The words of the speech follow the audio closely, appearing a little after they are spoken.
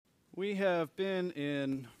We have been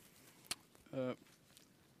in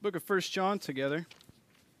book of 1 John together,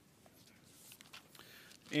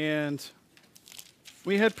 and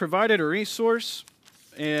we had provided a resource,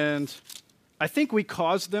 and I think we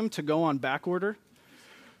caused them to go on back order.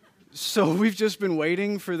 So we've just been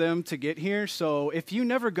waiting for them to get here. So if you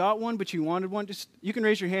never got one, but you wanted one, you can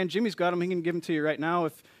raise your hand. Jimmy's got them. He can give them to you right now.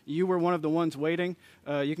 If you were one of the ones waiting,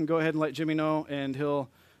 you can go ahead and let Jimmy know, and he'll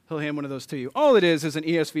hand one of those to you. All it is an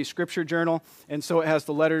ESV scripture journal, and so it has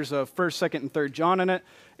the letters of 1st, 2nd, and 3rd John in it,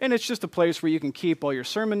 and it's just a place where you can keep all your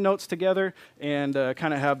sermon notes together and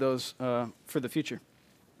kind of have those for the future.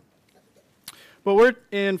 But we're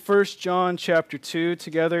in 1 John chapter 2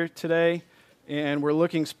 together today, and we're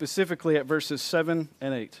looking specifically at verses 7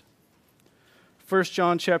 and 8. 1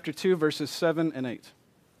 John chapter 2, verses 7 and 8.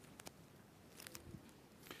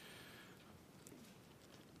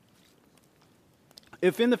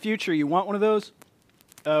 If in the future you want one of those,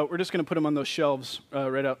 we're just going to put them on those shelves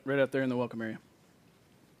right out there in the welcome area.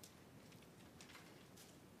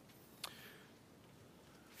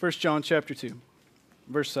 1 John chapter 2,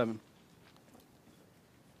 verse 7.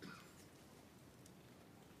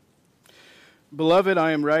 Beloved,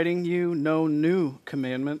 I am writing you no new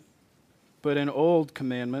commandment, but an old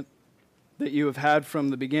commandment that you have had from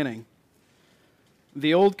the beginning.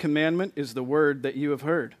 The old commandment is the word that you have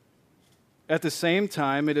heard. At the same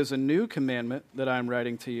time, it is a new commandment that I am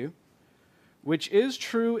writing to you, which is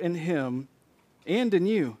true in him and in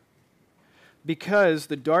you, because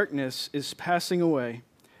the darkness is passing away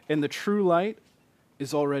and the true light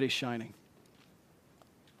is already shining.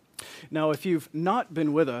 Now, if you've not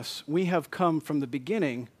been with us, we have come from the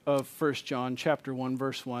beginning of 1 John chapter 1,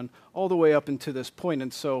 verse 1, all the way up into this point,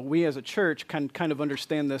 and so we as a church can kind of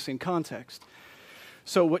understand this in context.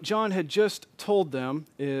 So what John had just told them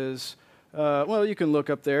is, you can look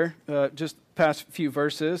up there, just past few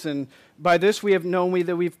verses, and by this we have known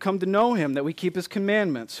that we've come to know him, that we keep his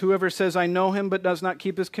commandments. Whoever says, I know him, but does not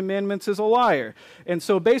keep his commandments is a liar. And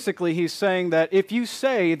so basically he's saying that if you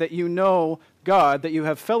say that you know God, that you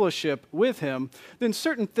have fellowship with him, then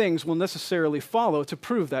certain things will necessarily follow to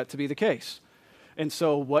prove that to be the case. And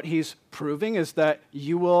so what he's proving is that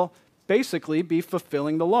you will basically be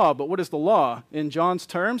fulfilling the law. But what is the law? In John's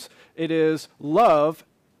terms, it is love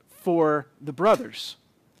for the brothers.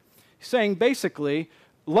 He's saying basically,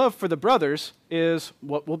 love for the brothers is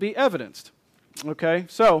what will be evidenced. Okay,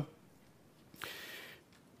 so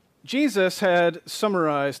Jesus had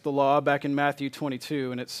summarized the law back in Matthew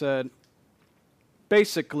 22, and it said,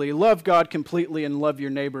 basically, love God completely and love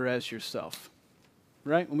your neighbor as yourself.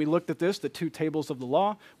 Right? When we looked at this, the two tables of the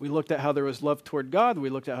law, we looked at how there was love toward God,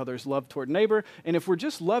 we looked at how there's love toward neighbor, and if we're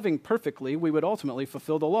just loving perfectly, we would ultimately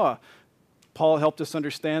fulfill the law. Paul helped us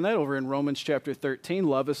understand that over in Romans chapter 13.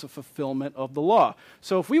 Love is a fulfillment of the law.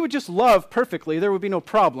 So if we would just love perfectly, there would be no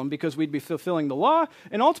problem because we'd be fulfilling the law,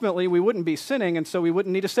 and ultimately we wouldn't be sinning, and so we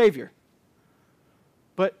wouldn't need a Savior.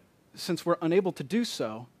 But since we're unable to do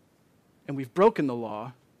so, and we've broken the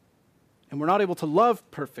law, and we're not able to love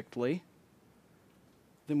perfectly,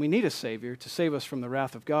 then we need a Savior to save us from the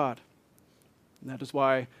wrath of God. And that is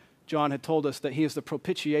why John had told us that he is the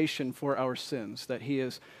propitiation for our sins, that he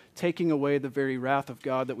is taking away the very wrath of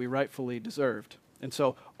God that we rightfully deserved. And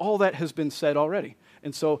so all that has been said already.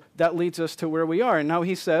 And so that leads us to where we are. And now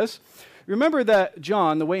he says, remember that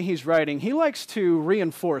John, the way he's writing, he likes to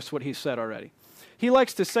reinforce what he said already. He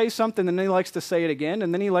likes to say something, and then he likes to say it again,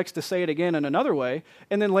 and then he likes to say it again in another way,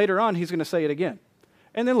 and then later on he's going to say it again.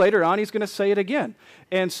 And then later on he's going to say it again.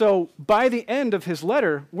 And so by the end of his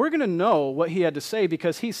letter, we're going to know what he had to say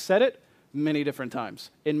because he said it many different times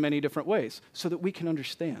in many different ways so that we can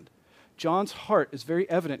understand. John's heart is very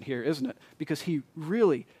evident here, isn't it? Because he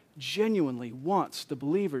really, genuinely wants the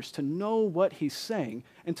believers to know what he's saying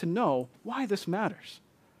and to know why this matters.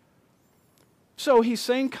 So he's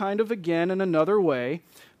saying kind of again in another way,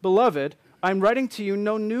 Beloved, I'm writing to you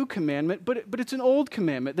no new commandment, but it's an old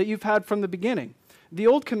commandment that you've had from the beginning. The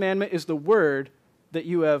old commandment is the word that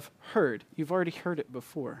you have heard. You've already heard it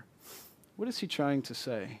before. What is he trying to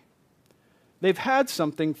say? They've had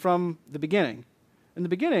something from the beginning. And the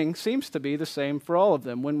beginning seems to be the same for all of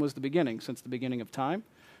them. When was the beginning? Since the beginning of time?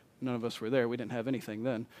 None of us were there. We didn't have anything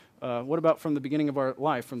then. What about from the beginning of our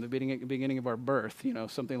life, from the beginning of our birth,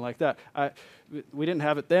 something like that? We didn't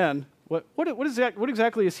have it then. What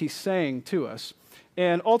exactly is he saying to us?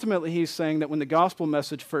 And ultimately, he's saying that when the gospel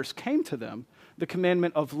message first came to them, the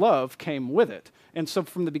commandment of love came with it. And so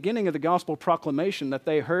from the beginning of the gospel proclamation that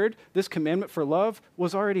they heard, this commandment for love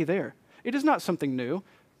was already there. It is not something new.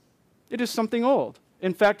 It is something old.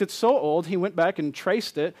 In fact, it's so old, he went back and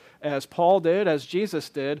traced it, as Paul did, as Jesus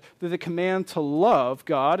did, to the command to love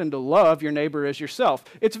God and to love your neighbor as yourself.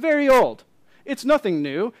 It's very old. It's nothing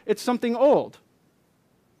new. It's something old.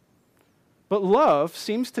 But love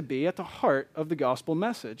seems to be at the heart of the gospel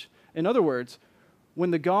message. In other words,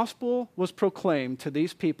 when the gospel was proclaimed to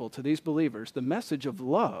these people, to these believers, the message of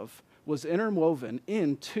love was interwoven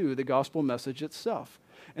into the gospel message itself.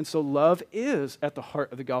 And so love is at the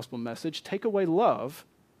heart of the gospel message. Take away love,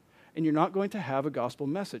 and you're not going to have a gospel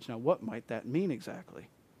message. Now, what might that mean exactly?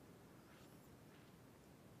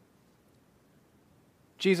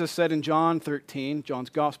 Jesus said in John 13, John's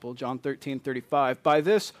gospel, John 13:35, "By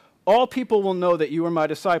this all people will know that you are my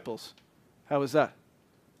disciples." How is that?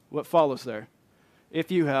 What follows there? If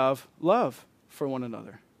you have love for one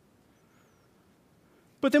another.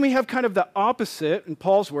 But then we have kind of the opposite in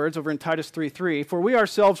Paul's words over in Titus 3:3. "For we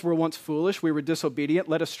ourselves were once foolish, we were disobedient,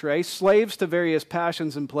 led astray, slaves to various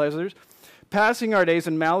passions and pleasures, passing our days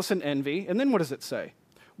in malice and envy." And then what does it say?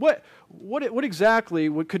 What exactly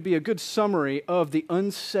could be a good summary of the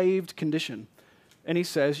unsaved condition? And he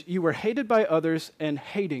says, "You were hated by others and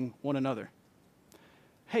hating one another."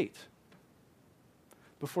 Hate.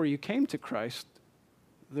 Before you came to Christ,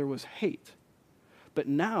 there was hate. But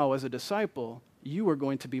now, as a disciple, you are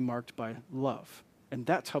going to be marked by love. And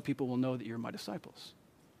that's how people will know that you're my disciples.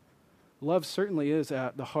 Love certainly is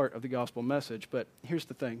at the heart of the gospel message, but here's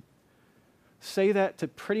the thing. Say that to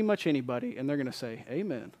pretty much anybody, and they're going to say,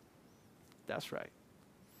 "Amen. That's right.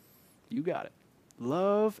 You got it.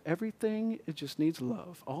 Love everything. It just needs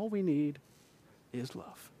love. All we need is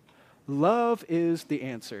love." Love is the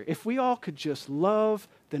answer. If we all could just love,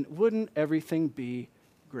 then wouldn't everything be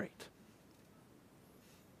great?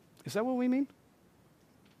 Is that what we mean?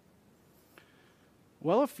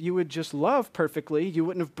 Well, if you would just love perfectly, you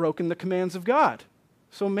wouldn't have broken the commands of God.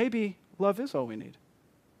 So maybe love is all we need.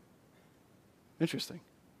 Interesting.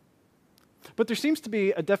 But there seems to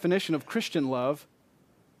be a definition of Christian love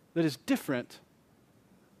that is different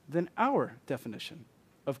than our definition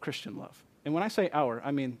of Christian love. And when I say our, I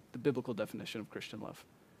mean the biblical definition of Christian love.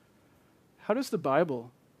 How does the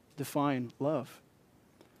Bible define love?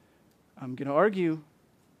 I'm going to argue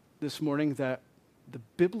this morning that the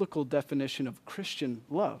biblical definition of Christian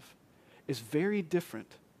love is very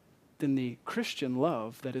different than the Christian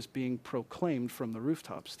love that is being proclaimed from the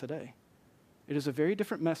rooftops today. It is a very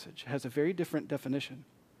different message, has a very different definition.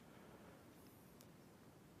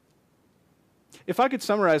 If I could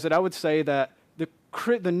summarize it, I would say that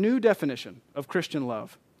the new definition of Christian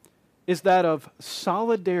love is that of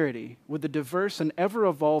solidarity with the diverse and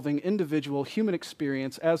ever-evolving individual human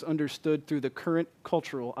experience as understood through the current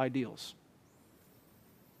cultural ideals.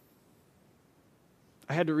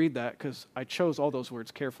 I had to read that because I chose all those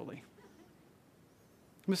words carefully.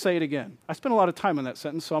 I'm going to say it again. I spent a lot of time on that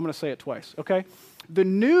sentence, so I'm going to say it twice, okay? The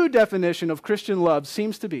new definition of Christian love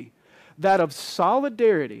seems to be that of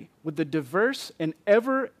solidarity with the diverse and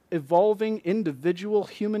ever-evolving individual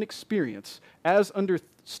human experience as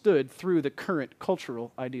understood through the current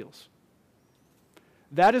cultural ideals.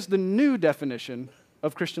 That is the new definition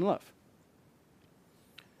of Christian love.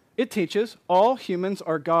 It teaches all humans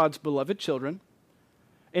are God's beloved children,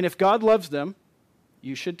 and if God loves them,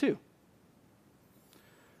 you should too.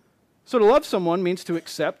 So to love someone means to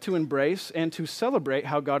accept, to embrace, and to celebrate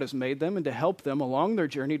how God has made them and to help them along their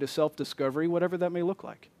journey to self-discovery, whatever that may look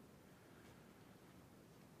like.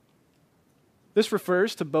 This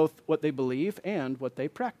refers to both what they believe and what they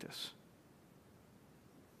practice.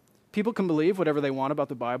 People can believe whatever they want about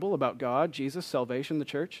the Bible, about God, Jesus, salvation, the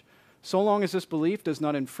church, so long as this belief does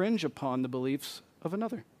not infringe upon the beliefs of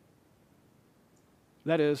another.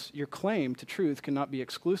 That is, your claim to truth cannot be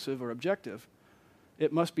exclusive or objective.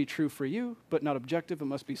 It must be true for you, but not objective. It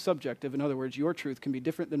must be subjective. In other words, your truth can be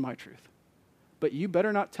different than my truth. But you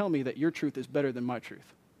better not tell me that your truth is better than my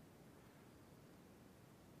truth.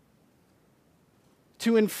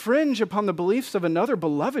 To infringe upon the beliefs of another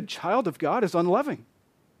beloved child of God is unloving.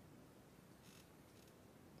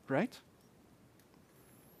 Right?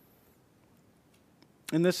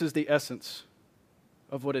 And this is the essence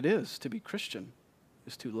of what it is to be Christian,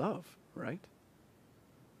 is to love, right?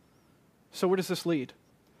 So where does this lead?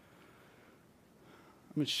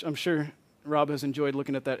 I'm sure Rob has enjoyed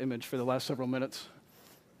looking at that image for the last several minutes.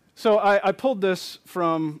 So I pulled this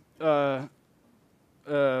from a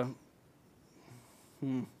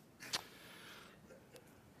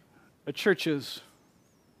church's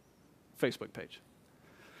Facebook page.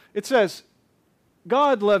 It says,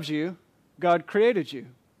 God loves you. God created you.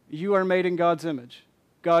 You are made in God's image.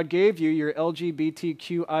 God gave you your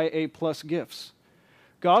LGBTQIA plus gifts.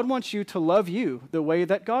 God wants you to love you the way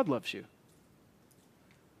that God loves you.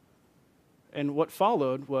 And what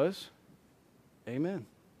followed was, amen.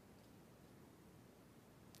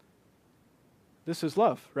 This is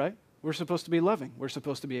love, right? We're supposed to be loving. We're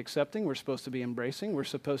supposed to be accepting. We're supposed to be embracing. We're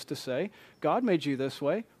supposed to say, God made you this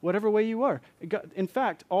way, whatever way you are. In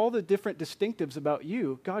fact, all the different distinctives about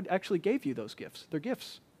you, God actually gave you those gifts. They're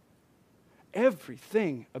gifts.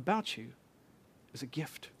 Everything about you is a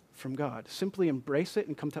gift from God. Simply embrace it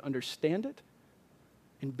and come to understand it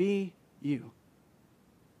and be you.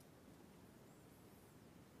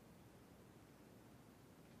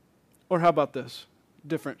 Or how about this?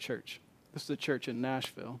 Different church. This is a church in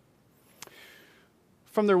Nashville.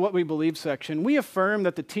 From their What We Believe section, we affirm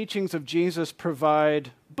that the teachings of Jesus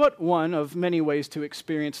provide but one of many ways to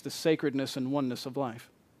experience the sacredness and oneness of life.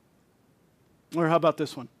 Or how about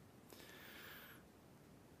this one?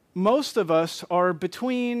 Most of us are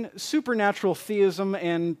between supernatural theism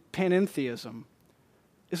and panentheism.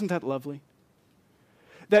 Isn't that lovely?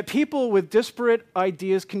 That people with disparate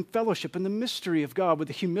ideas can fellowship in the mystery of God with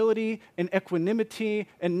the humility and equanimity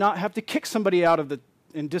and not have to kick somebody out of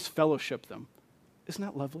and disfellowship them. Isn't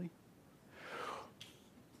that lovely?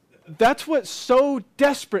 That's what so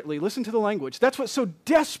desperately, listen to the language, that's what so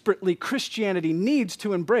desperately Christianity needs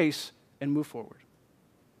to embrace and move forward.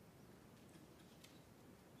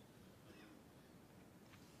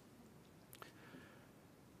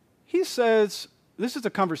 He says, this is a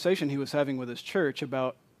conversation he was having with his church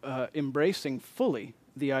about embracing fully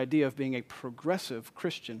the idea of being a progressive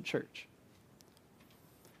Christian church.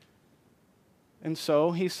 And so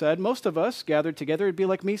he said, most of us gathered together, it'd be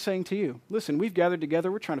like me saying to you, listen, we've gathered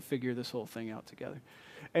together, we're trying to figure this whole thing out together.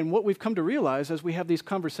 And what we've come to realize as we have these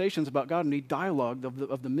conversations about God and the dialogue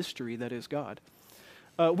of the mystery that is God,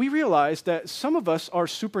 we realize that some of us are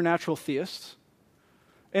supernatural theists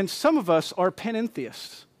and some of us are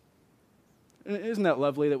panentheists. Isn't that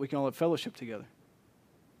lovely that we can all have fellowship together?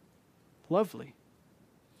 Lovely.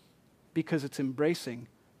 Because it's embracing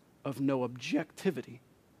of no objectivity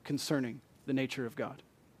concerning the nature of God.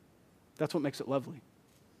 That's what makes it lovely.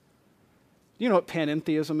 You know what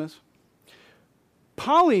panentheism is?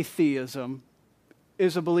 Polytheism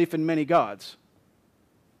is a belief in many gods.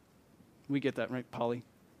 We get that, right?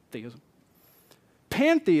 Polytheism.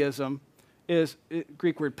 Pantheism is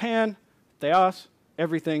Greek word pan, theos,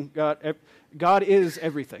 everything, God. God is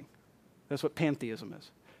everything. That's what pantheism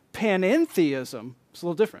is. Panentheism is a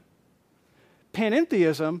little different.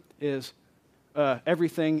 Panentheism is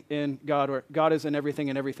everything in God, or God is in everything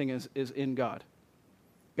and everything is in God.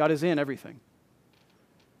 God is in everything.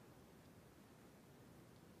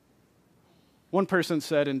 One person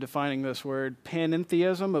said in defining this word,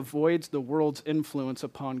 panentheism avoids the world's influence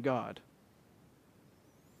upon God.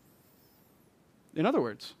 In other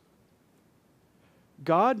words,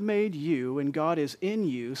 God made you and God is in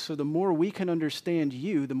you, so the more we can understand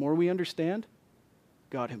you, the more we understand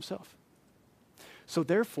God himself. So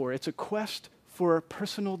therefore, it's a quest for a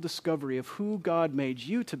personal discovery of who God made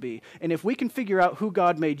you to be. And if we can figure out who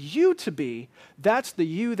God made you to be, that's the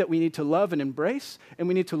you that we need to love and embrace, and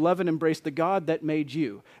we need to love and embrace the God that made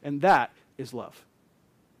you. And that is love.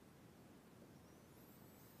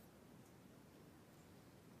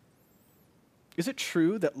 Is it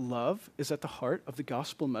true that love is at the heart of the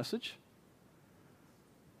gospel message?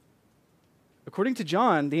 According to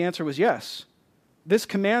John, the answer was yes. This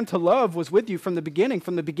command to love was with you from the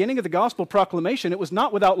beginning of the gospel proclamation. It was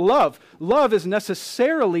not without love. Love is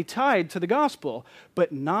necessarily tied to the gospel,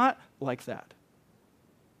 but not like that.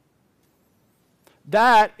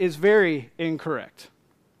 That is very incorrect.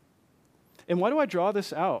 And why do I draw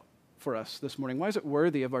this out for us this morning? Why is it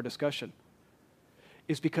worthy of our discussion?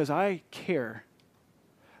 Is because I care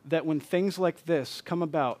that when things like this come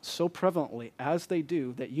about so prevalently as they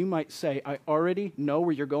do, that you might say, I already know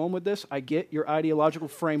where you're going with this. I get your ideological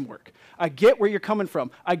framework. I get where you're coming from.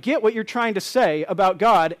 I get what you're trying to say about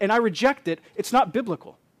God, and I reject it. It's not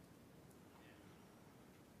biblical.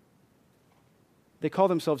 They call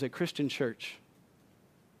themselves a Christian church.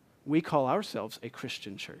 We call ourselves a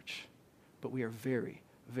Christian church, but we are very,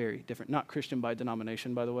 very different. Not Christian by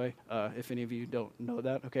denomination, by the way, if any of you don't know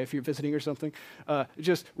that, okay, if you're visiting or something.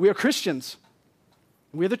 We are Christians.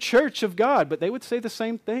 We're the church of God, but they would say the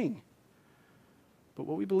same thing. But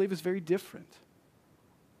what we believe is very different.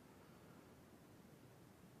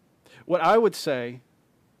 What I would say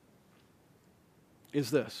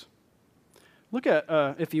is this. Look at,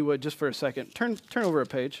 if you would, just for a second, turn over a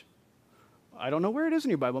page. I don't know where it is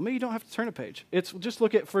in your Bible. Maybe you don't have to turn a page. Just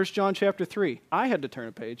look at 1 John chapter 3. I had to turn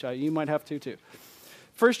a page. You might have to too.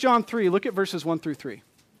 1 John 3, look at verses 1 through 3.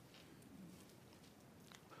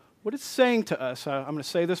 What it's saying to us, I'm going to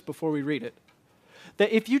say this before we read it,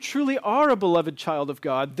 that if you truly are a beloved child of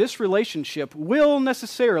God, this relationship will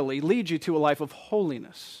necessarily lead you to a life of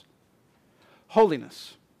holiness.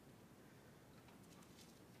 Holiness.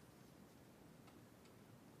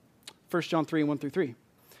 1 John 3, 1 through 3.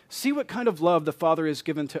 See what kind of love the Father has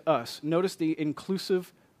given to us. Notice the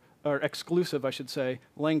inclusive, or exclusive, I should say,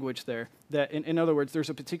 language there. That, in other words, there's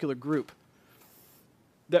a particular group.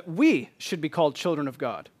 That we should be called children of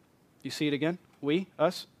God. You see it again? We,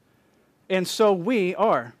 us. And so we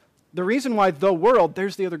are. The reason why the world,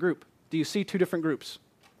 there's the other group. Do you see two different groups?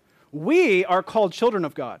 We are called children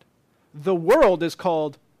of God. The world is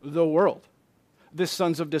called the world. The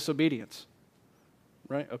sons of disobedience.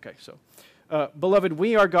 Right? Okay, so. Beloved,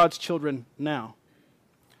 we are God's children now.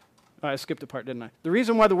 I skipped a part, didn't I? The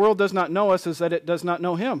reason why the world does not know us is that it does not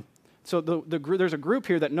know him. So there's a group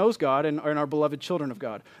here that knows God and are beloved children of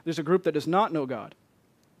God. There's a group that does not know God.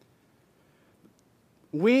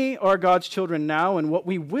 We are God's children now, and what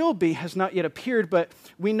we will be has not yet appeared, but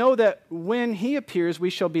we know that when he appears, we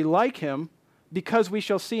shall be like him because we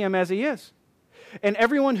shall see him as he is. And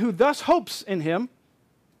everyone who thus hopes in him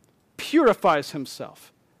purifies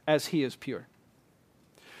himself as he is pure.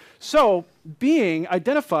 So, being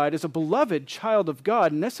identified as a beloved child of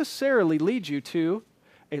God necessarily leads you to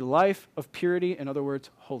a life of purity, in other words,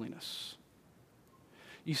 holiness.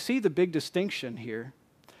 You see the big distinction here.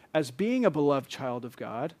 As being a beloved child of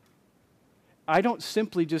God, I don't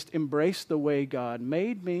simply just embrace the way God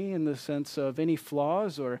made me in the sense of any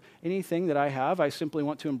flaws or anything that I have. I simply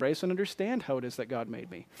want to embrace and understand how it is that God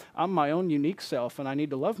made me. I'm my own unique self, and I need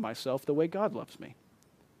to love myself the way God loves me.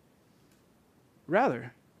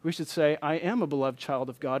 Rather, we should say, I am a beloved child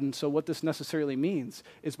of God, and so what this necessarily means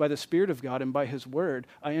is by the Spirit of God and by his word,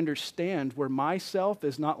 I understand where myself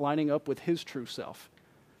is not lining up with his true self.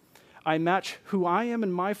 I match who I am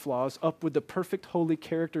and my flaws up with the perfect holy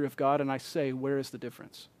character of God, and I say, where is the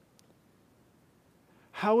difference?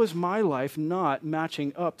 How is my life not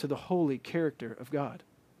matching up to the holy character of God?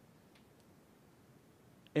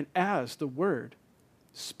 And as the Word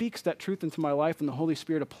speaks that truth into my life and the Holy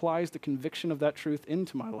Spirit applies the conviction of that truth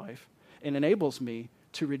into my life and enables me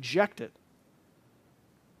to reject it,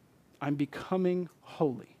 I'm becoming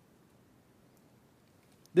holy.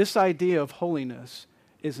 This idea of holiness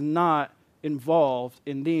is not involved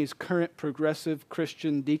in these current progressive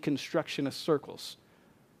Christian deconstructionist circles.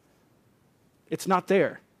 It's not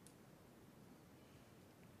there.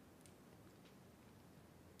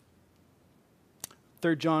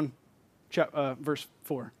 John verse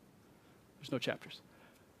 4. There's no chapters.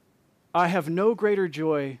 I have no greater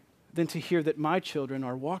joy than to hear that my children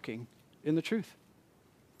are walking in the truth.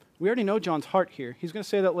 We already know John's heart here. He's going to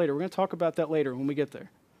say that later. We're going to talk about that later when we get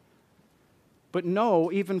there. But no,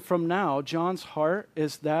 even from now, John's heart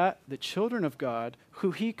is that the children of God,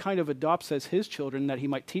 who he kind of adopts as his children, that he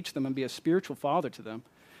might teach them and be a spiritual father to them,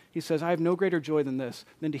 he says, I have no greater joy than this,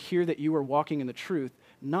 than to hear that you are walking in the truth,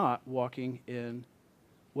 not walking in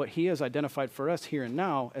what he has identified for us here and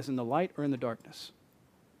now as in the light or in the darkness.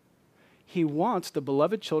 He wants the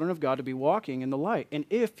beloved children of God to be walking in the light. And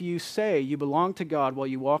if you say you belong to God while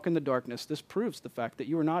you walk in the darkness, this proves the fact that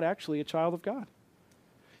you are not actually a child of God.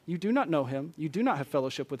 You do not know him, you do not have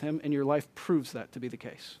fellowship with him, and your life proves that to be the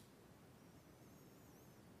case.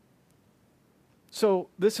 So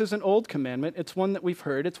this is an old commandment. It's one that we've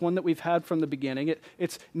heard. It's one that we've had from the beginning.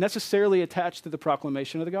 It's necessarily attached to the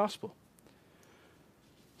proclamation of the gospel.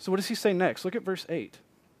 So what does he say next? Look at verse 8.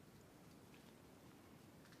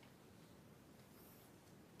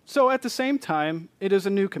 So at the same time, it is a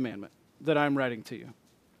new commandment that I'm writing to you,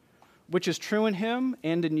 which is true in him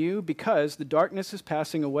and in you, because the darkness is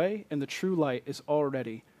passing away and the true light is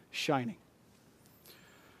already shining.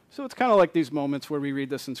 So it's kind of like these moments where we read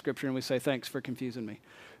this in Scripture and we say, thanks for confusing me.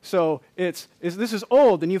 So this is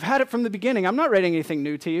old and you've had it from the beginning. I'm not writing anything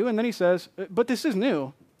new to you. And then he says, but this is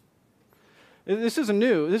new. This is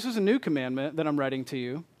a new commandment that I'm writing to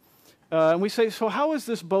you. And we say, so how is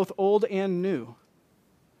this both old and new?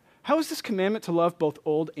 How is this commandment to love both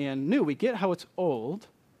old and new? We get how it's old,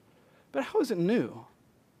 but how is it new?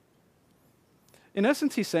 In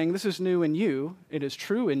essence, he's saying this is new in you. It is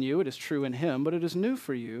true in you. It is true in him, but it is new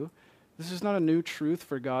for you. This is not a new truth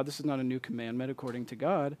for God. This is not a new commandment according to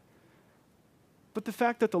God. But the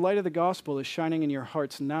fact that the light of the gospel is shining in your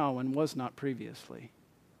hearts now and was not previously.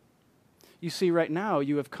 You see, right now,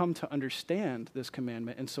 you have come to understand this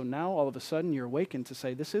commandment, and so now, all of a sudden, you're awakened to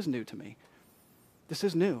say, this is new to me. This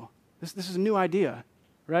is new. This is a new idea,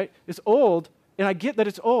 right? It's old, and I get that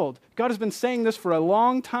it's old. God has been saying this for a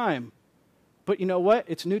long time, but you know what?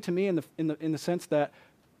 It's new to me in the sense that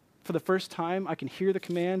for the first time, I can hear the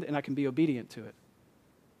command, and I can be obedient to it.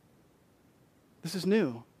 This is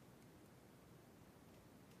new.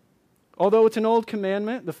 Although it's an old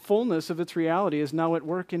commandment, the fullness of its reality is now at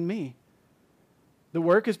work in me. The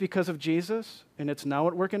work is because of Jesus, and it's now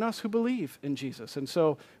at work in us who believe in Jesus. And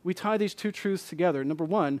so we tie these two truths together. Number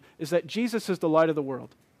one is that Jesus is the light of the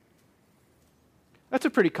world. That's a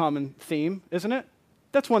pretty common theme, isn't it?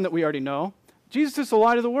 That's one that we already know. Jesus is the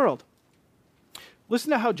light of the world.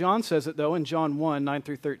 Listen to how John says it, though, in John 1, 9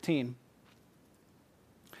 through 13.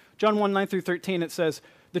 John 1, 9 through 13, it says,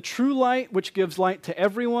 "The true light, which gives light to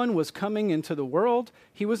everyone, was coming into the world.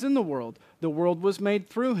 He was in the world. The world was made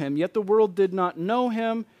through him, yet the world did not know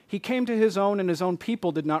him. He came to his own, and his own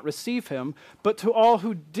people did not receive him. But to all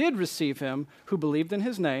who did receive him, who believed in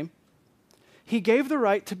his name, he gave the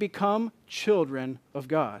right to become children of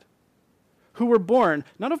God, who were born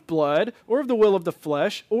not of blood, or of the will of the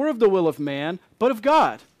flesh, or of the will of man, but of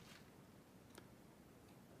God."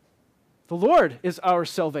 The Lord is our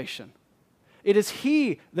salvation. It is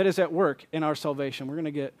He that is at work in our salvation. We're going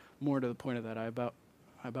to get more to the point of that. I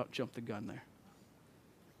about jumped the gun there.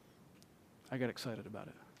 I got excited about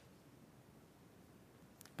it.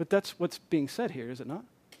 But that's what's being said here, is it not?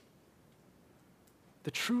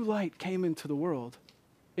 The true light came into the world.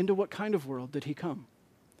 Into what kind of world did He come?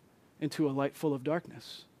 Into a light full of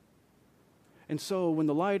darkness. And so when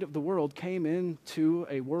the light of the world came into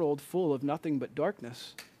a world full of nothing but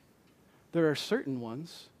darkness, there are certain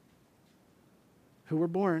ones who were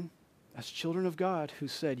born as children of God who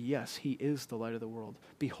said, yes, He is the light of the world.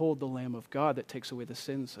 Behold the Lamb of God that takes away the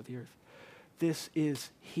sins of the earth. This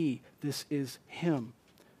is He. This is Him.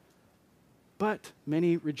 But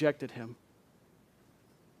many rejected Him.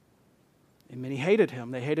 And many hated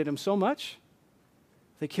Him. They hated Him so much,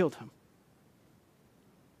 they killed Him.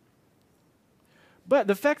 But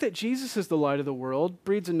the fact that Jesus is the light of the world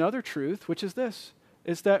breeds another truth, which is this,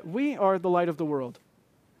 is that we are the light of the world.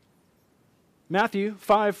 Matthew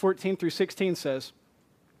 5, 14 through 16 says,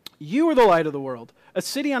 "You are the light of the world. A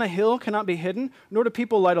city on a hill cannot be hidden, nor do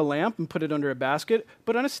people light a lamp and put it under a basket,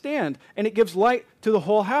 but on a stand, and it gives light to the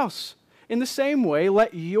whole house. In the same way,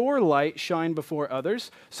 let your light shine before others,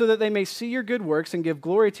 so that they may see your good works and give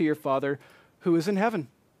glory to your Father who is in heaven."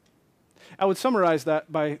 I would summarize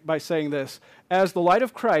that by saying this: as the light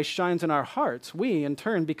of Christ shines in our hearts, we in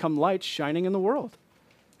turn become lights shining in the world.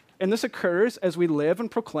 And this occurs as we live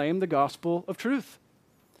and proclaim the gospel of truth.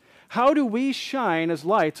 How do we shine as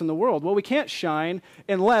lights in the world? Well, we can't shine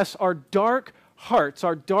unless our dark hearts,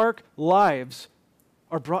 our dark lives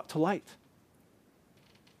are brought to light.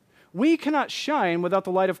 We cannot shine without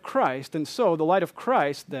the light of Christ, and so the light of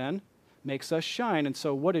Christ then makes us shine. And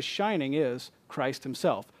so what is shining is Christ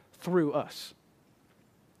Himself through us.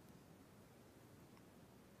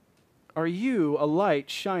 Are you a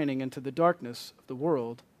light shining into the darkness of the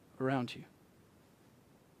world around you?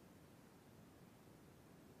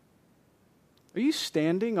 Are you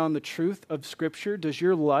standing on the truth of Scripture? Does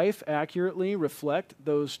your life accurately reflect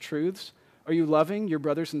those truths? Are you loving your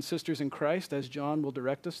brothers and sisters in Christ, as John will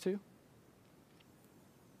direct us to?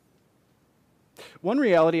 One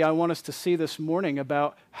reality I want us to see this morning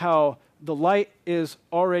about how the light is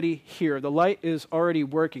already here, the light is already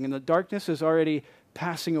working, and the darkness is already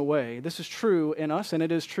passing away. This is true in us, and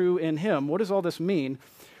it is true in Him. What does all this mean?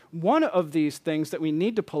 One of these things that we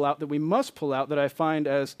need to pull out, that we must pull out, that I find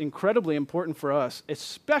as incredibly important for us,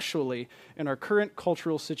 especially in our current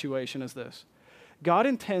cultural situation, is this. God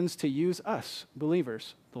intends to use us,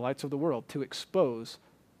 believers, the lights of the world, to expose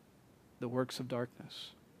the works of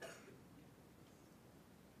darkness.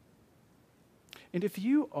 And if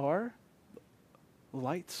you are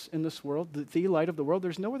lights in this world, the light of the world,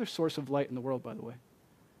 there's no other source of light in the world, by the way.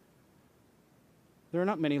 There are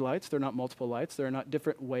not many lights. There are not multiple lights. There are not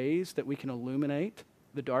different ways that we can illuminate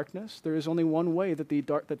the darkness. There is only one way that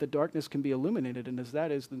the darkness can be illuminated, and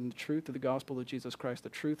that is in the truth of the gospel of Jesus Christ, the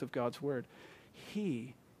truth of God's word.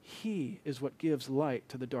 He is what gives light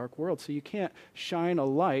to the dark world. So you can't shine a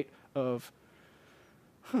light of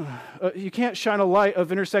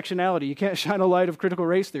intersectionality. You can't shine a light of critical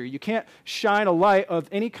race theory. You can't shine a light of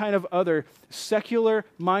any kind of other secular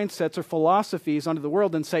mindsets or philosophies onto the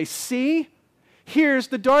world and say, see, here's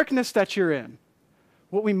the darkness that you're in.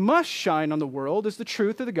 What we must shine on the world is the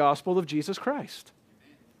truth of the gospel of Jesus Christ.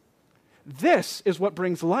 This is what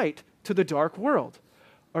brings light to the dark world.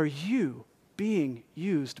 Are you being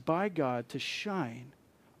used by God to shine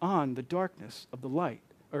on the darkness of the light,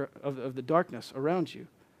 or of the darkness around you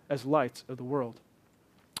as lights of the world?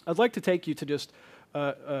 I'd like to take you to just,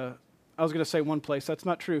 I was going to say one place. That's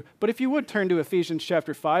not true. But if you would turn to Ephesians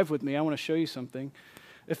chapter 5 with me, I want to show you something.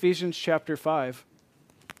 Ephesians chapter 5.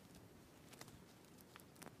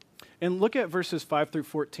 And look at verses 5 through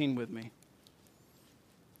 14 with me.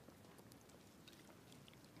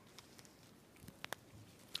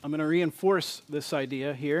 I'm going to reinforce this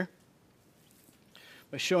idea here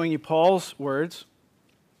by showing you Paul's words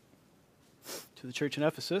to the church in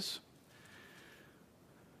Ephesus.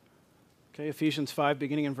 Okay, Ephesians 5,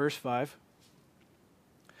 beginning in verse 5.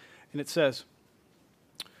 And it says,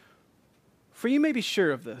 "For you may be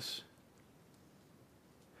sure of this,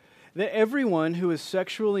 that everyone who is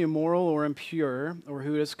sexually immoral or impure, or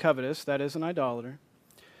who is covetous, that is, an idolater,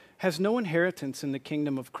 has no inheritance in the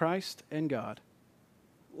kingdom of Christ and God.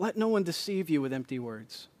 Let no one deceive you with empty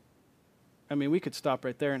words." I mean, we could stop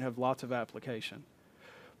right there and have lots of application.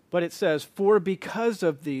 But it says, "For because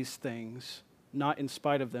of these things," not in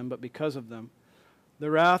spite of them, but because of them, "the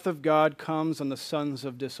wrath of God comes on the sons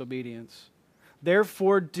of disobedience.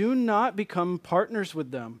 Therefore, do not become partners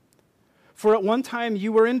with them. For at one time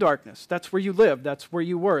you were in darkness." That's where you lived. That's where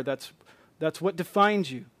you were. That's what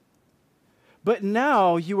defines you. "But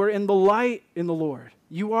now you are in the light in the Lord.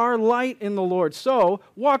 You are light in the Lord. So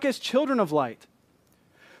walk as children of light.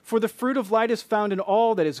 For the fruit of light is found in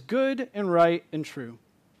all that is good and right and true.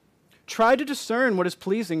 Try to discern what is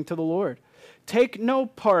pleasing to the Lord. Take no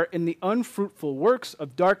part in the unfruitful works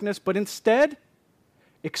of darkness, but instead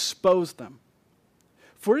expose them.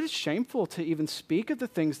 For it is shameful to even speak of the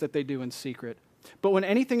things that they do in secret. But when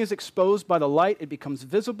anything is exposed by the light, it becomes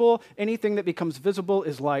visible. Anything that becomes visible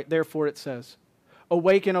is light. Therefore it says,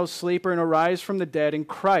 'Awaken, O sleeper, and arise from the dead, and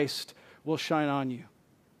Christ will shine on you.'"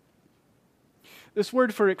 This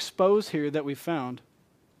word for expose here that we found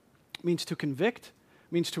means to convict,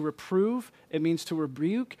 means to reprove, it means to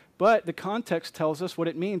rebuke, but the context tells us what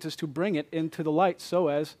it means is to bring it into the light so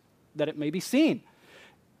as that it may be seen.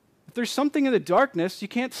 If there's something in the darkness, you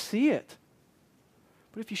can't see it.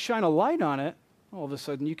 But if you shine a light on it, all of a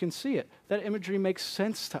sudden you can see it. That imagery makes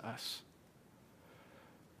sense to us.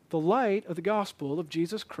 The light of the gospel of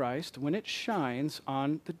Jesus Christ, when it shines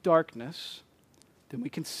on the darkness, then we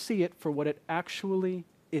can see it for what it actually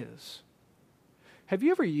is. Have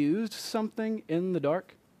you ever used something in the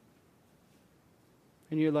dark?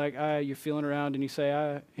 And you're like, you're feeling around and you say,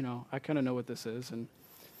 I kind of know what this is, and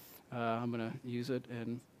I'm going to use it,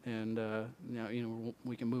 and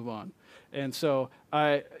we can move on. And so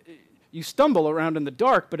you stumble around in the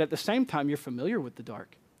dark, but at the same time, you're familiar with the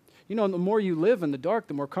dark. You know, the more you live in the dark,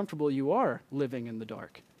 the more comfortable you are living in the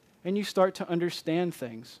dark. And you start to understand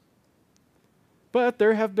things. But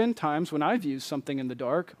there have been times when I've used something in the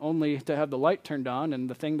dark only to have the light turned on, and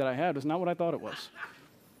the thing that I had was not what I thought it was.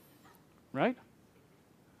 Right?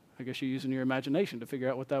 I guess you're using your imagination to figure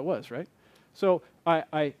out what that was, right? So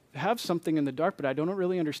I have something in the dark, but I don't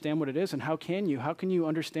really understand what it is. And how can you? How can you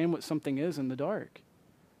understand what something is in the dark?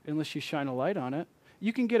 Unless you shine a light on it.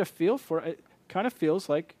 You can get a feel for it. It kind of feels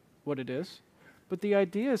like what it is. But the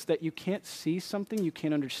idea is that you can't see something, you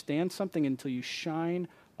can't understand something until you shine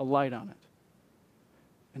a light on it.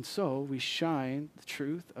 And so we shine the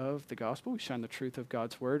truth of the gospel, we shine the truth of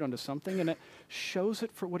God's word onto something, and it shows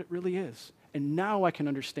it for what it really is. And now I can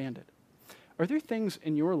understand it. Are there things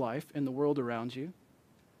in your life, in the world around you,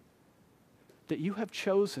 that you have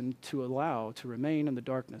chosen to allow to remain in the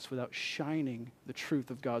darkness without shining the truth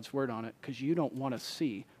of God's word on it because you don't want to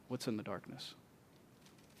see what's in the darkness?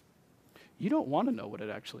 You don't want to know what it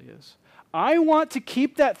actually is. I want to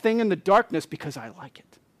keep that thing in the darkness because I like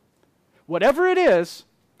it. Whatever it is,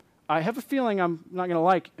 I have a feeling I'm not going to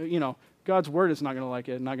like, God's word is not going to like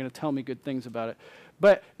it, not going to tell me good things about it.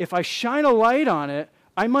 But if I shine a light on it,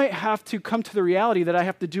 I might have to come to the reality that I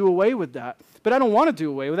have to do away with that. But I don't want to do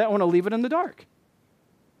away with that. I want to leave it in the dark.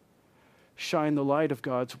 Shine the light of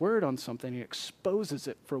God's word on something, it exposes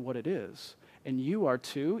it for what it is. And you are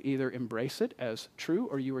to either embrace it as true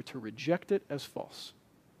or you are to reject it as false.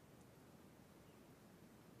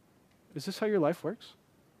 Is this how your life works?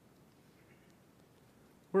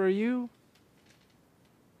 Or are you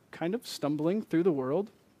kind of stumbling through the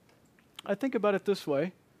world? I think about it this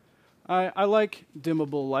way. I like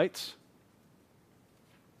dimmable lights.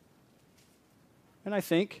 And I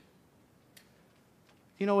think,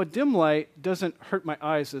 a dim light doesn't hurt my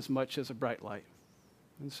eyes as much as a bright light.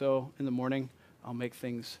 And so in the morning, I'll make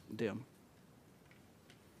things dim.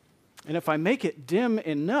 And if I make it dim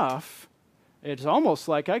enough, it's almost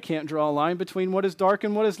like I can't draw a line between what is dark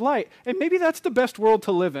and what is light. And maybe that's the best world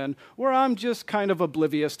to live in, where I'm just kind of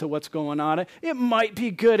oblivious to what's going on. It might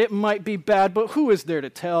be good, it might be bad, but who is there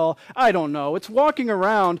to tell? I don't know. It's walking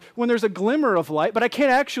around when there's a glimmer of light, but I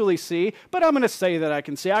can't actually see, but I'm going to say that I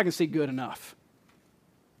can see. I can see good enough.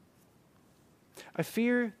 I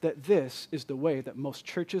fear that this is the way that most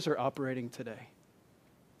churches are operating today.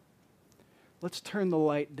 Let's turn the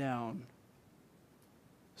light down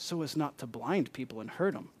so as not to blind people and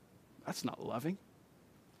hurt them. That's not loving.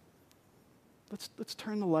 Let's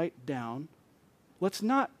turn the light down. Let's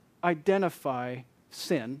not identify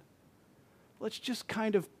sin. Let's just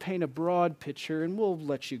kind of paint a broad picture, and we'll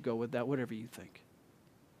let you go with that, whatever you think.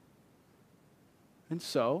 And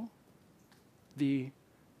so, the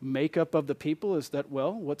makeup of the people is that,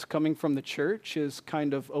 well, what's coming from the church is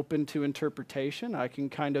kind of open to interpretation. I can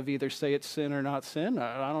kind of either say it's sin or not sin.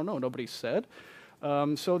 I don't know. Nobody said.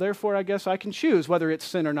 So therefore, I guess I can choose whether it's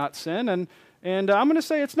sin or not sin. And I'm going to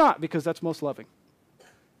say it's not, because that's most loving.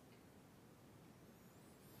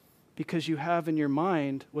 Because you have in your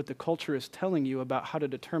mind what the culture is telling you about how to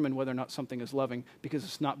determine whether or not something is loving, because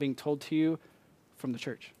it's not being told to you from the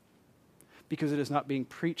church. Because it is not being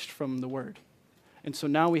preached from the Word. And so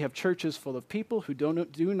now we have churches full of people who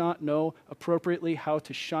do not know appropriately how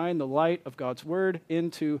to shine the light of God's Word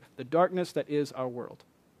into the darkness that is our world.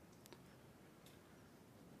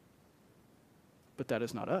 But that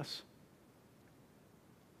is not us.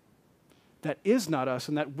 That is not us,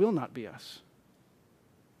 and that will not be us.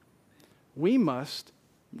 We must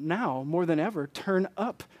now, more than ever, turn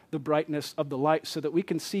up the brightness of the light so that we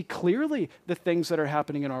can see clearly the things that are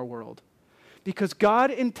happening in our world. Because God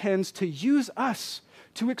intends to use us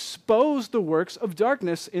to expose the works of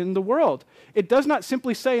darkness in the world. It does not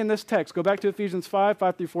simply say in this text, go back to Ephesians 5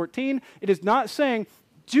 through 14, it is not saying,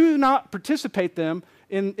 do not participate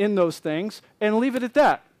in those things, and leave it at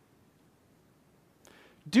that.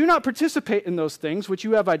 Do not participate in those things which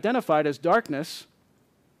you have identified as darkness,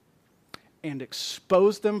 and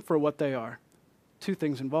expose them for what they are. Two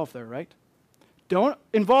things involved there, right? Don't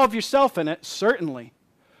involve yourself in it, certainly,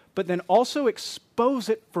 but then also expose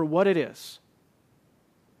it for what it is.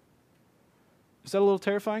 Is that a little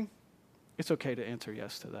terrifying? It's okay to answer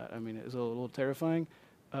yes to that. I mean, is it a little terrifying?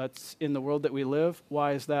 It's in the world that we live.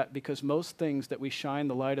 Why is that? Because most things that we shine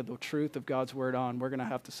the light of the truth of God's Word on, we're going to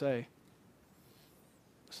have to say,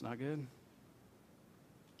 it's not good.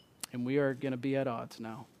 And we are going to be at odds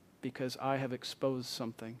now, because I have exposed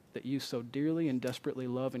something that you so dearly and desperately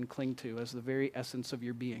love and cling to as the very essence of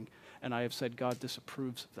your being. And I have said God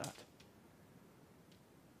disapproves of that.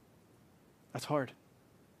 That's hard.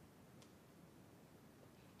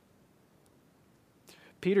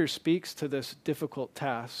 Peter speaks to this difficult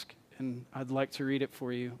task, and I'd like to read it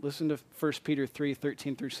for you. Listen to 1 Peter 3,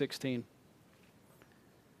 13 through 16.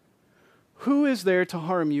 Who is there to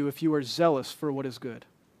harm you if you are zealous for what is good?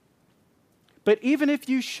 But even if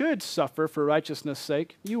you should suffer for righteousness'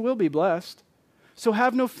 sake, you will be blessed. So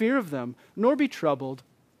have no fear of them, nor be troubled.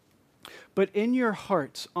 But in your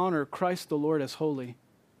hearts honor Christ the Lord as holy,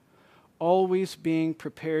 always being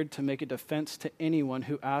prepared to make a defense to anyone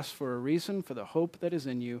who asks for a reason for the hope that is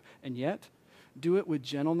in you, and yet do it with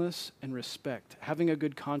gentleness and respect, having a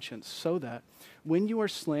good conscience, so that when you are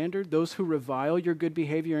slandered, those who revile your good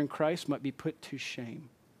behavior in Christ might be put to shame.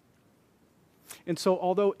 And so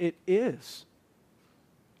although it is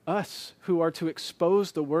us who are to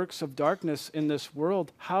expose the works of darkness in this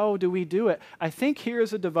world, how do we do it? I think here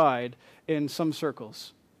is a divide in some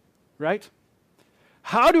circles, right?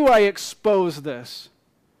 How do I expose this?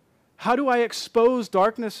 How do I expose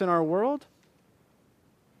darkness in our world?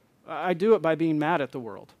 I do it by being mad at the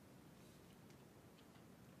world.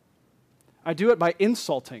 I do it by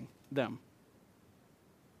insulting them.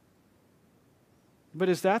 But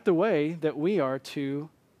is that the way that we are to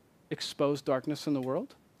expose darkness in the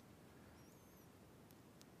world?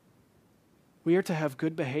 We are to have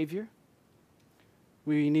good behavior.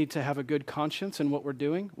 We need to have a good conscience in what we're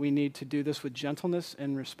doing. We need to do this with gentleness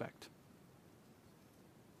and respect.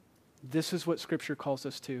 This is what Scripture calls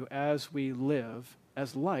us to as we live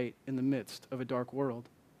as light in the midst of a dark world.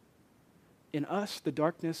 In us, the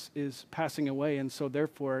darkness is passing away, and so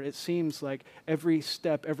therefore it seems like every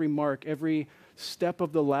step, every mark, every step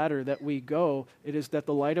of the ladder that we go, it is that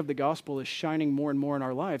the light of the gospel is shining more and more in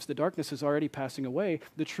our lives. The darkness is already passing away.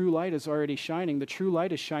 The true light is already shining. The true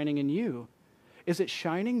light is shining in you. Is it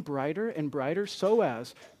shining brighter and brighter so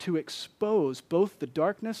as to expose both the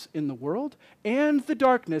darkness in the world and the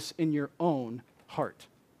darkness in your own heart?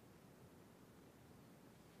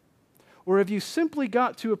 Or have you simply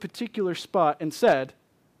got to a particular spot and said,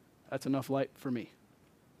 that's enough light for me?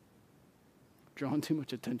 Drawing too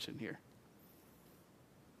much attention here.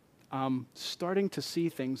 I'm starting to see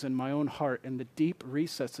things in my own heart, in the deep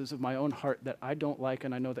recesses of my own heart that I don't like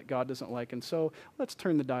and I know that God doesn't like. And so let's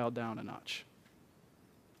turn the dial down a notch.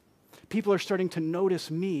 People are starting to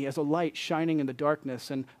notice me as a light shining in the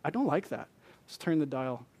darkness, and I don't like that. Let's turn the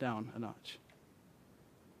dial down a notch.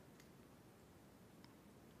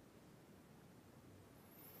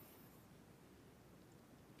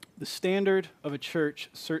 The standard of a church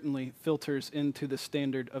certainly filters into the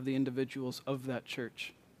standard of the individuals of that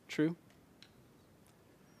church. True?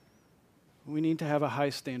 We need to have a high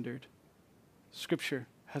standard. Scripture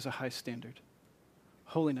has a high standard.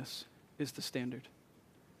 Holiness is the standard.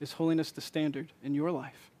 Is holiness the standard in your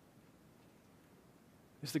life?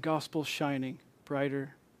 Is the gospel shining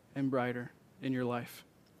brighter and brighter in your life?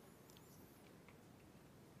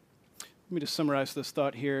 Let me just summarize this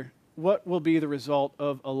thought here. What will be the result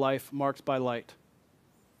of a life marked by light?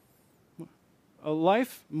 A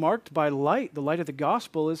life marked by light, the light of the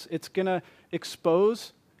gospel, it's going to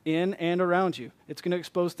expose in and around you. It's going to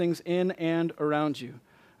expose things in and around you.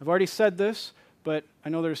 I've already said this, but I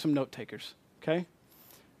know there's some note takers, okay?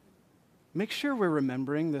 Make sure we're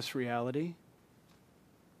remembering this reality.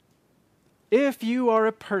 If you are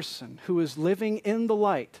a person who is living in the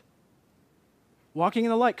light, walking in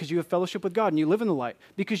the light because you have fellowship with God and you live in the light,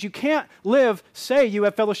 because you can't say you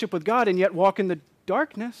have fellowship with God and yet walk in the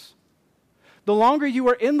darkness. The longer you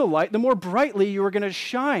are in the light, the more brightly you are going to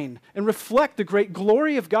shine and reflect the great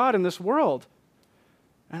glory of God in this world.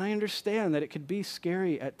 And I understand that it could be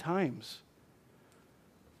scary at times,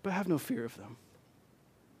 but have no fear of them.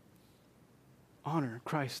 Honor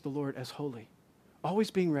Christ the Lord as holy,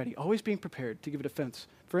 always being ready, always being prepared to give a defense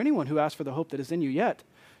for anyone who asks for the hope that is in you, yet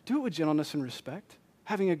do it with gentleness and respect,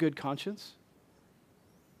 having a good conscience,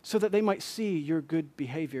 so that they might see your good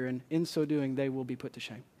behavior, and in so doing, they will be put to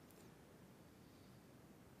shame.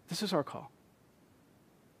 This is our call.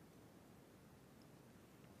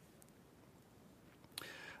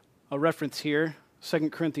 I'll reference here 2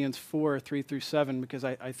 Corinthians 4, 3 through 7, because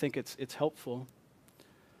I think it's helpful.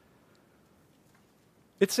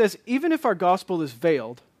 It says, even if our gospel is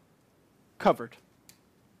veiled, covered,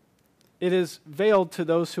 it is veiled to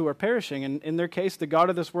those who are perishing. And in their case, the God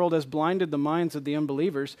of this world has blinded the minds of the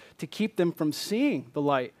unbelievers to keep them from seeing the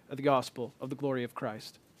light of the gospel of the glory of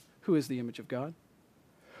Christ, who is the image of God.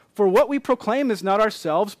 For what we proclaim is not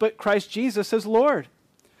ourselves, but Christ Jesus as Lord,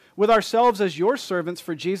 with ourselves as your servants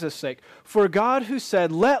for Jesus' sake. For God who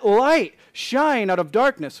said, let light shine out of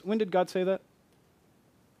darkness. When did God say that?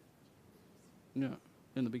 No,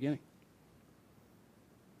 in the beginning.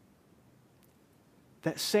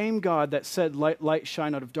 That same God that said, let light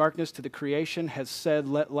shine out of darkness to the creation has said,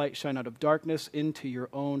 let light shine out of darkness into your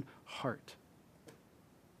own heart.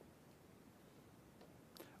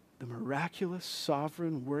 The miraculous,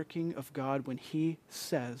 sovereign working of God when he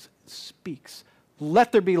says, speaks,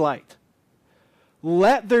 let there be light.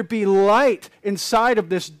 Let there be light inside of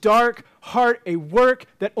this dark heart, a work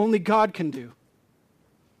that only God can do.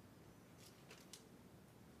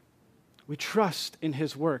 We trust in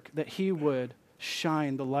his work that he would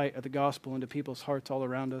shine the light of the gospel into people's hearts all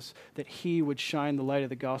around us, that he would shine the light of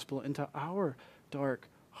the gospel into our dark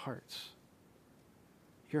hearts.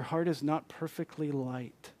 Your heart is not perfectly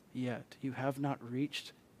light yet. You have not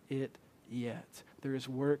reached it yet. There is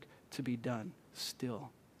work to be done still.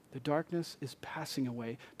 The darkness is passing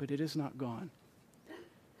away, but it is not gone.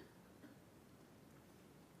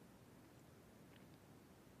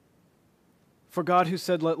 For God who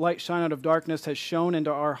said, let light shine out of darkness, has shone into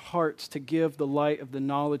our hearts to give the light of the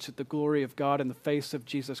knowledge of the glory of God in the face of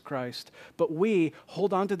Jesus Christ. But we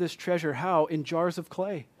hold on to this treasure, how? In jars of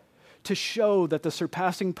clay, to show that the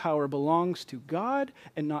surpassing power belongs to God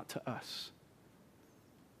and not to us.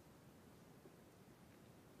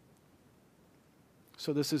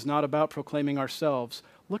 So this is not about proclaiming ourselves.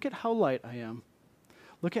 Look at how light I am.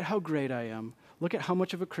 Look at how great I am. Look at how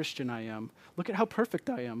much of a Christian I am. Look at how perfect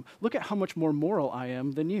I am. Look at how much more moral I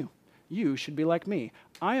am than you. You should be like me.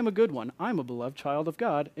 I am a good one. I'm a beloved child of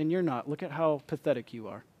God, and you're not. Look at how pathetic you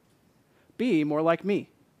are. Be more like me.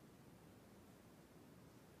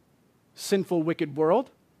 Sinful, wicked world.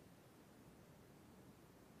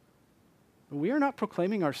 We are not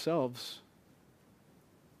proclaiming ourselves.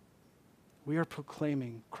 We are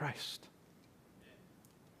proclaiming Christ.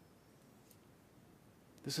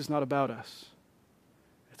 This is not about us.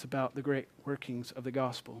 It's about the great workings of the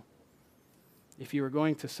gospel. If you are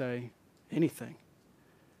going to say anything,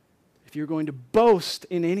 if you're going to boast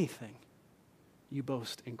in anything, you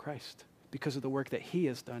boast in Christ because of the work that he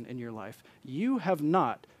has done in your life. You have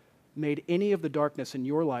not made any of the darkness in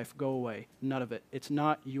your life go away. None of it. It's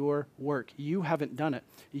not your work. You haven't done it.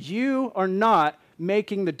 You are not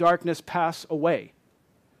making the darkness pass away.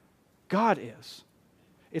 God is.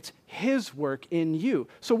 It's his work in you.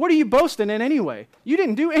 So what are you boasting in anyway? You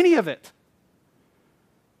didn't do any of it.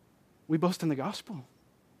 We boast in the gospel.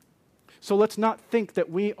 So let's not think that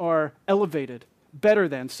we are elevated, better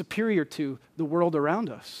than, superior to the world around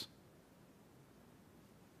us.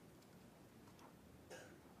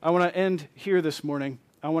 I want to end here this morning.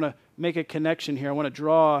 I want to make a connection here. I want to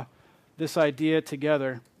draw this idea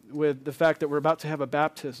together. with the fact that we're about to have a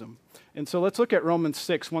baptism. And so let's look at Romans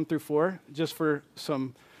 6, 1 through 4, just for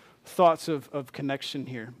some thoughts of connection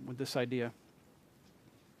here with this idea.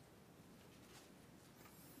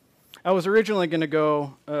 I was originally going to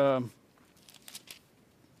go,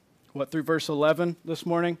 through verse 11 this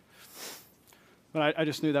morning, but I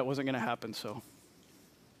just knew that wasn't going to happen, so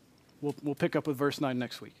we'll pick up with verse 9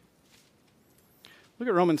 next week. Look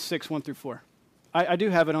at Romans 6, 1 through 4. I do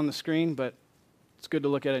have it on the screen, but it's good to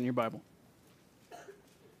look at it in your Bible.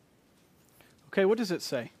 Okay, what does it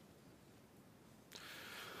say?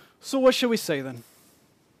 So what shall we say then?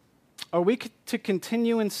 Are we to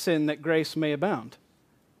continue in sin that grace may abound?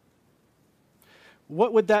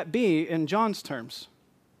 What would that be in John's terms?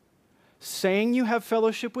 Saying you have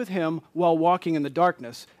fellowship with him while walking in the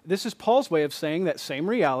darkness. This is Paul's way of saying that same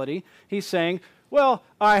reality. He's saying, well,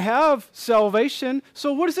 I have salvation,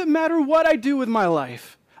 so what does it matter what I do with my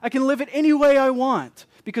life? I can live it any way I want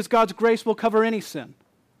because God's grace will cover any sin.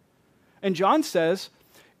 And John says,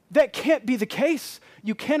 that can't be the case.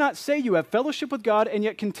 You cannot say you have fellowship with God and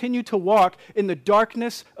yet continue to walk in the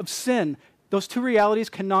darkness of sin. Those two realities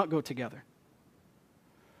cannot go together.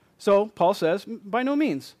 So Paul says, by no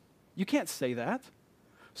means. You can't say that.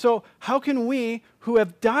 So how can we who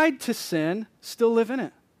have died to sin still live in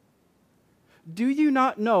it? Do you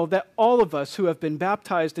not know that all of us who have been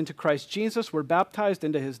baptized into Christ Jesus were baptized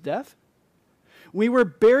into his death? We were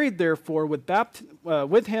buried, therefore,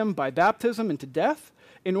 with him by baptism into death,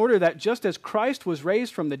 in order that just as Christ was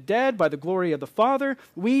raised from the dead by the glory of the Father,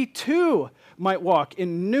 we too might walk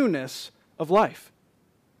in newness of life.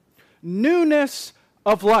 Newness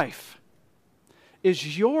of life.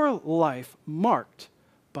 Is your life marked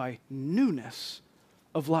by newness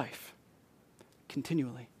of life?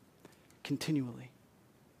 Continually, continually,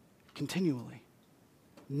 continually.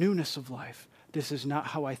 Newness of life. This is not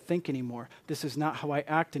how I think anymore. This is not how I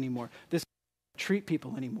act anymore. This is how I treat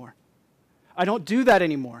people anymore. I don't do that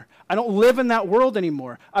anymore. I don't live in that world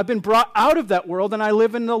anymore. I've been brought out of that world and I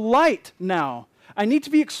live in the light now. I need to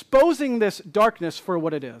be exposing this darkness for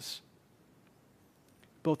what it is,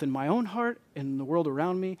 both in my own heart and in the world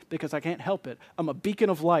around me, because I can't help it. I'm a beacon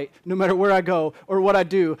of light no matter where I go or what I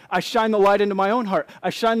do. I shine the light into my own heart.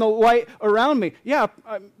 I shine the light around me. Yeah,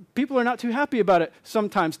 people are not too happy about it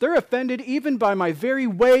sometimes. They're offended even by my very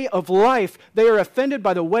way of life. They are offended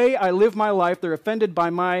by the way I live my life. They're offended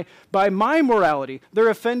by my morality. They're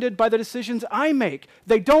offended by the decisions I make.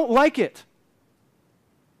 They don't like it.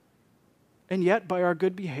 And yet, by our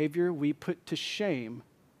good behavior, we put to shame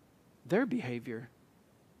their behavior.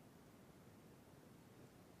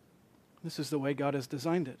 This is the way God has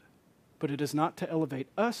designed it. But it is not to elevate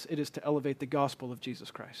us, it is to elevate the gospel of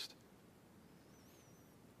Jesus Christ.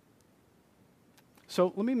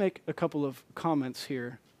 So let me make a couple of comments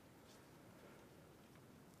here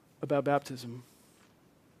about baptism.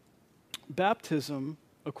 Baptism,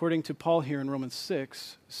 according to Paul here in Romans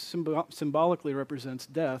 6, symbolically represents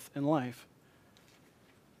death and life.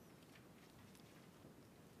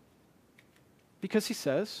 Because he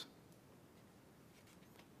says,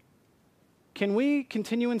 can we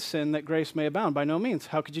continue in sin that grace may abound? By no means.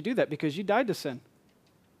 How could you do that? Because you died to sin.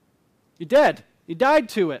 You're dead. You died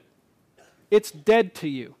to it. It's dead to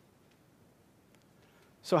you.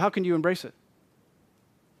 So how can you embrace it?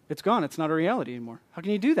 It's gone. It's not a reality anymore. How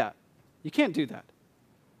can you do that? You can't do that.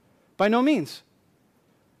 By no means.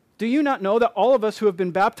 Do you not know that all of us who have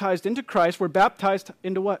been baptized into Christ were baptized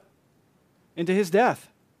into what? Into his death.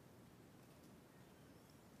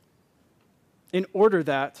 In order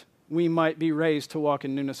that we might be raised to walk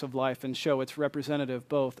in newness of life and show its representative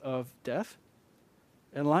both of death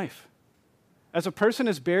and life. As a person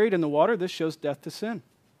is buried in the water, this shows death to sin.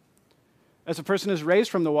 As a person is raised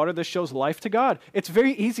from the water, this shows life to God. It's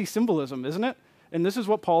very easy symbolism, isn't it? And this is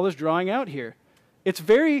what Paul is drawing out here. It's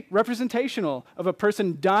very representational of a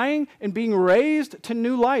person dying and being raised to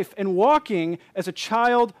new life and walking as a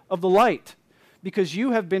child of the light, because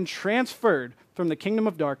you have been transferred from the kingdom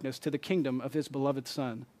of darkness to the kingdom of his beloved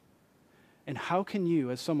Son. And how can you,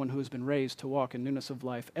 as someone who has been raised to walk in newness of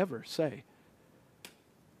life, ever say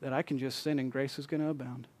that I can just sin and grace is going to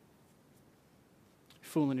abound? You're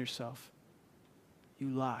fooling yourself. You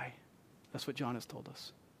lie. That's what John has told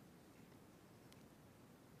us.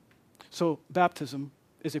 So baptism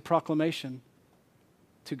is a proclamation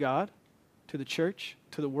to God, to the church,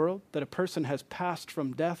 to the world, that a person has passed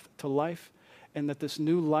from death to life, and that this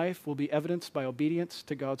new life will be evidenced by obedience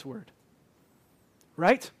to God's word.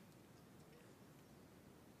 Right?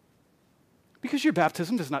 Because your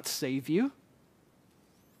baptism does not save you.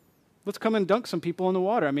 Let's come and dunk some people in the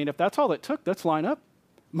water. I mean, if that's all it took, let's line up.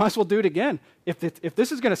 Might as well do it again. If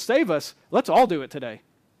this is going to save us, let's all do it today.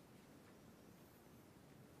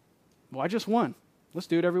 Why just one? Let's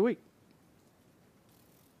do it every week,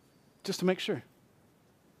 just to make sure.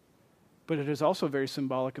 But it is also very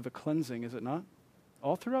symbolic of a cleansing, is it not?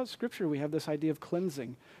 All throughout Scripture, we have this idea of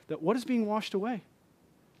cleansing, that what is being washed away?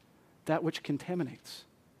 That which contaminates.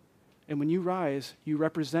 And when you rise, you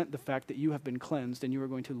represent the fact that you have been cleansed and you are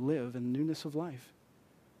going to live in newness of life.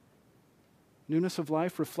 Newness of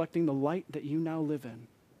life reflecting the light that you now live in.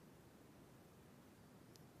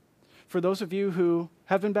 For those of you who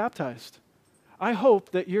have been baptized, I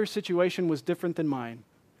hope that your situation was different than mine.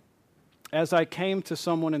 As I came to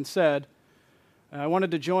someone and said, I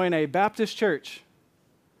wanted to join a Baptist church,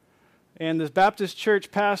 and this Baptist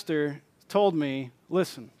church pastor told me,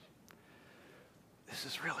 listen, this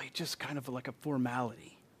is really just kind of like a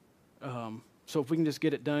formality. So if we can just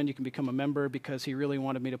get it done, you can become a member, because he really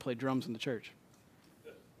wanted me to play drums in the church.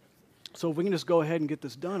 So if we can just go ahead and get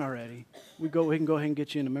this done already, we can go ahead and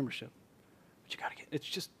get you into membership. But you got to get,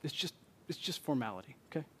 it's just formality,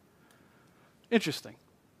 okay? Interesting.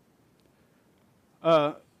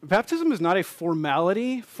 Baptism is not a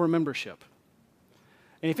formality for membership.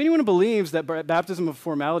 And if anyone believes that baptism is a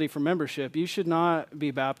formality for membership, you should not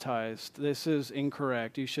be baptized. This is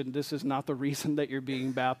incorrect. This is not the reason that you're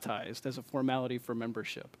being baptized, as a formality for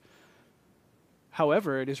membership.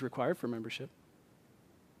 However, it is required for membership.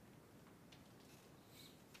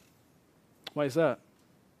 Why is that?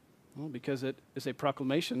 Well, because it is a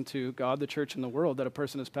proclamation to God, the church, and the world that a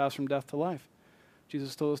person has passed from death to life.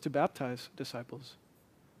 Jesus told us to baptize disciples.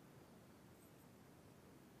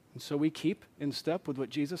 And so we keep in step with what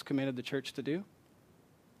Jesus commanded the church to do.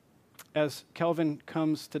 As Calvin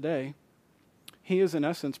comes today, he is in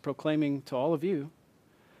essence proclaiming to all of you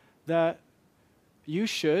that you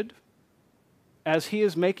should, as he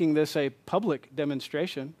is making this a public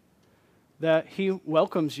demonstration, that he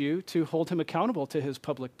welcomes you to hold him accountable to his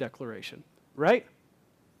public declaration. Right?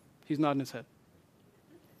 He's nodding his head.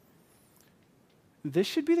 This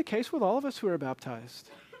should be the case with all of us who are baptized.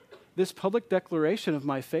 This public declaration of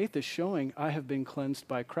my faith is showing I have been cleansed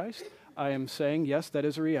by Christ. I am saying, yes, that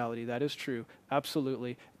is a reality. That is true.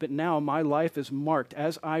 Absolutely. But now my life is marked.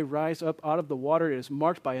 As I rise up out of the water, it is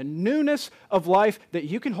marked by a newness of life that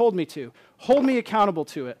you can hold me to. Hold me accountable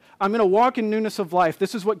to it. I'm going to walk in newness of life.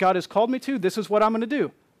 This is what God has called me to. This is what I'm going to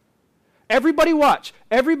do. Everybody watch.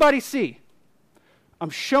 Everybody see. I'm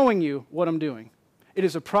showing you what I'm doing. It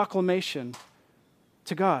is a proclamation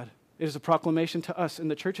to God. It is a proclamation to us in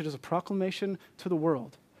the church. It is a proclamation to the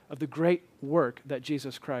world of the great work that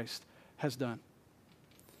Jesus Christ has done.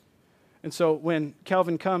 And so when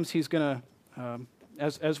Calvin comes, he's going to,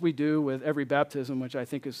 as we do with every baptism, which I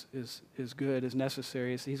think is good, is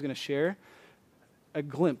necessary, is he's going to share a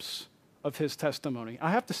glimpse of his testimony. I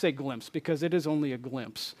have to say glimpse because it is only a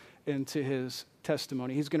glimpse into his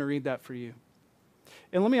testimony. He's going to read that for you.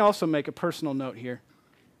 And let me also make a personal note here.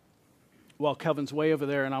 While Calvin's way over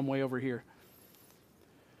there and I'm way over here,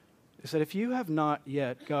 is that if you have not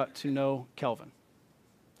yet got to know Calvin,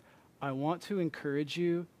 I want to encourage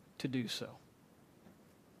you to do so.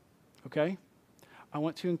 Okay? I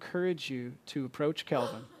want to encourage you to approach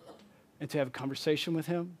Calvin and to have a conversation with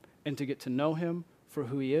him and to get to know him for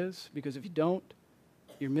who he is, because if you don't,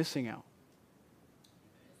 you're missing out.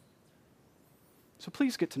 So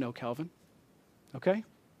please get to know Calvin. Okay?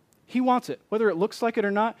 He wants it. Whether it looks like it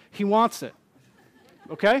or not, he wants it.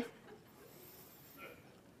 Okay?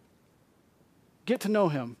 Get to know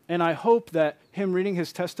him. And I hope that him reading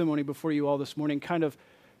his testimony before you all this morning kind of,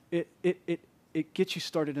 it gets you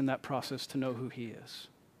started in that process to know who he is.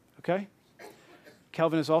 Okay?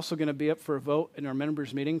 Calvin is also going to be up for a vote in our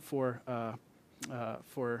members meeting for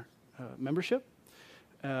membership.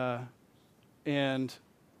 And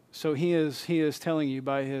so he is telling you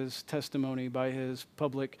by his testimony, by his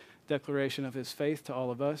public declaration of his faith to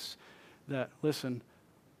all of us, that, listen,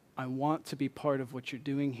 I want to be part of what you're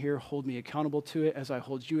doing here. Hold me accountable to it as I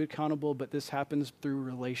hold you accountable, but this happens through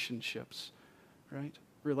relationships, right?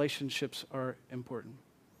 Relationships are important.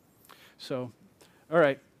 So, all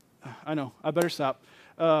right, I know, I better stop.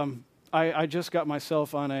 I just got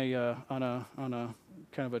myself on a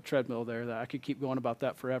kind of a treadmill there that I could keep going about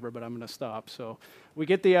that forever, but I'm going to stop. So we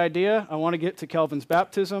get the idea. I want to get to Calvin's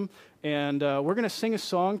baptism, and we're going to sing a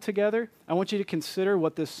song together. I want you to consider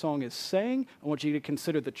what this song is saying. I want you to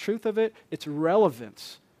consider the truth of it, its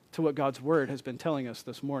relevance to what God's word has been telling us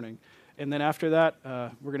this morning. And then after that,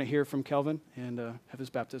 we're going to hear from Calvin and have his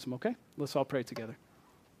baptism, okay? Let's all pray together.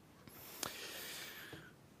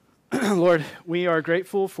 Lord, we are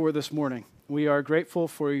grateful for this morning. We are grateful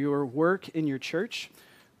for your work in your church.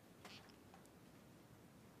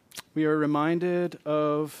 We are reminded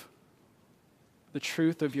of the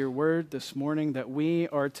truth of your word this morning, that we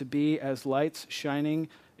are to be as lights shining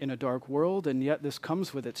in a dark world, and yet this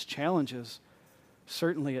comes with its challenges.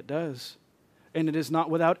 Certainly it does. And it is not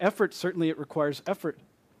without effort. Certainly it requires effort.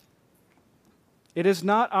 It is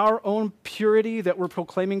not our own purity that we're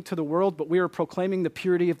proclaiming to the world, but we are proclaiming the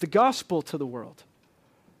purity of the gospel to the world.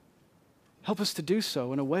 Help us to do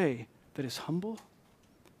so in a way that is humble,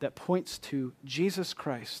 that points to Jesus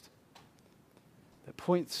Christ, that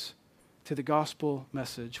points to the gospel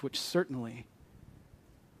message, which certainly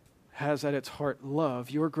has at its heart love,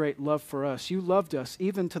 your great love for us. You loved us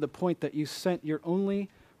even to the point that you sent your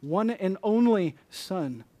one and only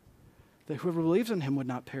Son, that whoever believes in him would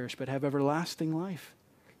not perish but have everlasting life.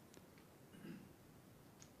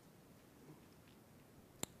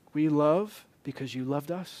 We love because you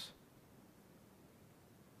loved us.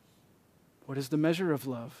 What is the measure of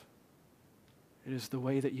love? It is the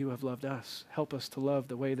way that you have loved us. Help us to love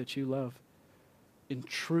the way that you love, in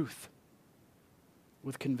truth,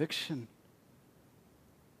 with conviction.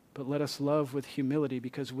 But let us love with humility,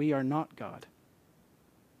 because we are not God.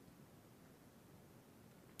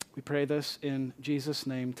 We pray this in Jesus'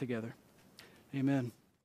 name together. Amen.